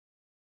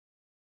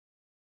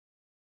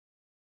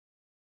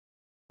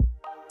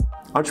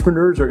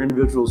Entrepreneurs are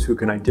individuals who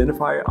can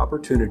identify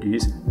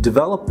opportunities,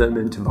 develop them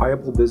into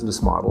viable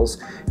business models,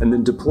 and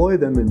then deploy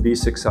them and be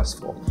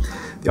successful.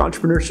 The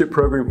entrepreneurship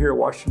program here at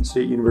Washington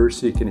State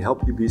University can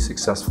help you be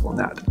successful in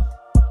that.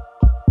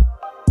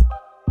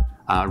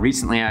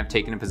 Recently, I've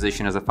taken a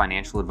position as a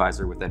financial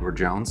advisor with Edward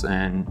Jones,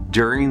 and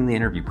during the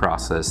interview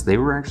process, they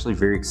were actually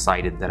very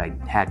excited that I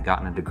had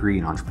gotten a degree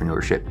in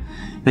entrepreneurship.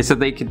 They said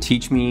they could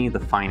teach me the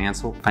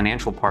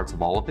financial parts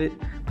of all of it,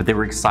 but they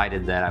were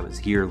excited that I was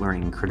here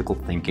learning critical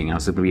thinking, and I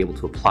was going to be able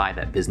to apply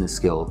that business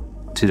skill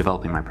to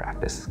developing my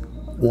practice.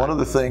 One of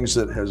the things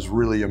that has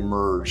really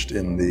emerged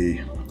in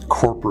the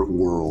corporate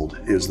world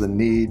is the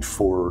need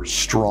for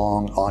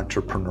strong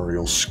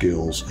entrepreneurial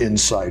skills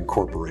inside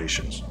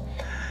corporations.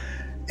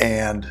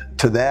 And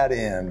to that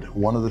end,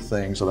 one of the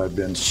things that I've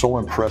been so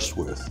impressed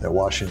with at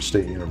Washington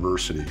State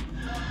University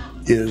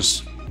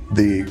is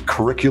the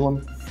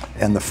curriculum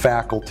and the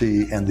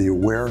faculty and the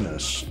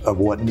awareness of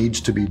what needs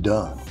to be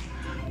done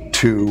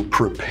to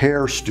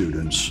prepare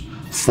students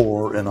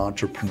for an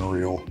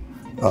entrepreneurial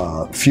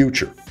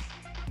future.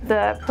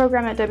 The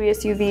program at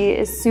WSUV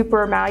is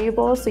super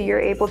malleable, so you're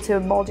able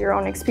to mold your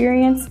own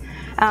experience,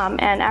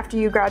 and after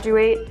you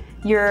graduate,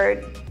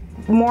 you're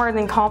more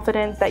than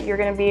confident that you're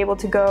going to be able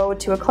to go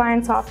to a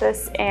client's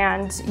office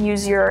and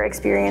use your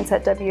experience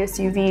at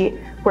WSUV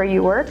where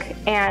you work.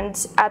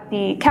 And at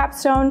the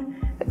capstone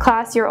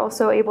class, you're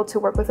also able to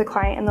work with a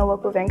client in the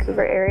local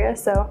Vancouver area.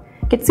 So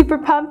get super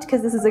pumped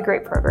because this is a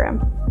great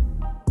program.